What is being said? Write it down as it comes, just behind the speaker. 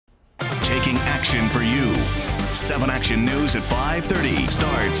taking action for you. 7 Action News at 5:30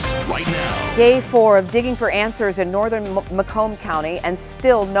 starts right now. Day 4 of digging for answers in northern Macomb County, and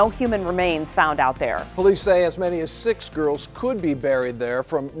still no human remains found out there. Police say as many as 6 girls could be buried there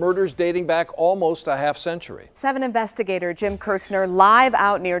from murders dating back almost a half-century. 7 investigator Jim Kurtzner live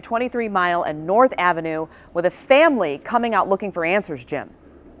out near 23 Mile and North Avenue with a family coming out looking for answers, Jim.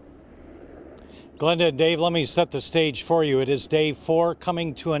 Glenda and Dave, let me set the stage for you. It is day 4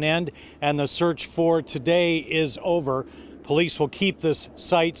 coming to an end, and the search for today is over. Police will keep this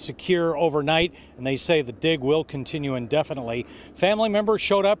site secure overnight, and they say the dig will continue indefinitely. Family member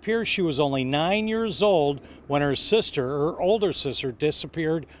showed up here. She was only 9 years old when her older sister,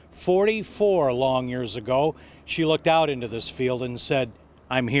 disappeared 44 long years ago. She looked out into this field and said,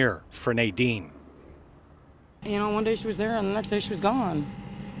 "I'm here for Nadine." You know, one day she was there and the next day she was gone.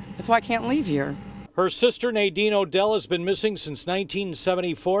 That's why I can't leave here. Her sister Nadine Odell has been missing since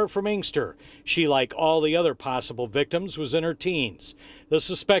 1974 from Inkster. She, like all the other possible victims, was in her teens. The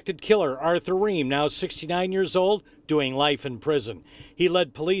suspected killer, Arthur Ream, now 69 years old, doing life in prison. He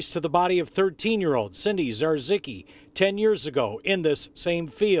led police to the body of 13-year-old Cindy Zarzicki 10 years ago in this same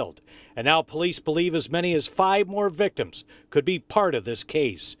field. And now police believe as many as 5 more victims could be part of this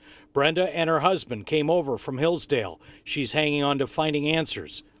case. Brenda and her husband came over from Hillsdale. She's hanging on to finding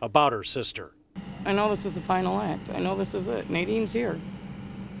answers about her sister. I know this is the final act. I know this is it. Nadine's here.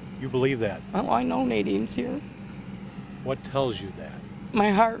 You believe that? Oh, I know Nadine's here. What tells you that?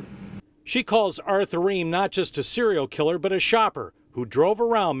 My heart. She calls Arthur Ream not just a serial killer, but a shopper who drove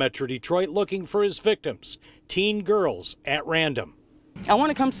around Metro Detroit looking for his victims, teen girls at random. I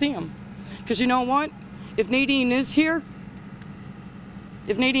want to come see him. Because you know what? If Nadine is here,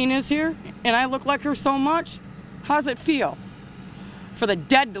 and I look like her so much, how does it feel for the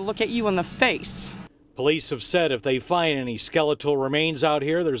dead to look at you in the face? Police have said if they find any skeletal remains out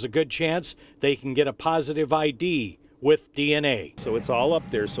here, there's a good chance they can get a positive ID with DNA. So it's all up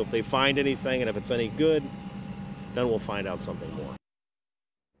there, so if they find anything and if it's any good, then we'll find out something more.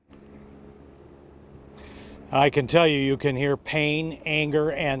 I can tell you, you can hear pain,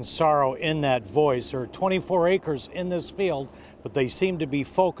 anger, and sorrow in that voice. There are 24 acres in this field, but they seem to be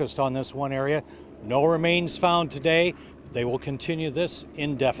focused on this one area. No remains found today. They will continue this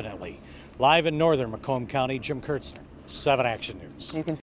indefinitely. Live in northern Macomb County, Jim Kurtzner, 7 Action News.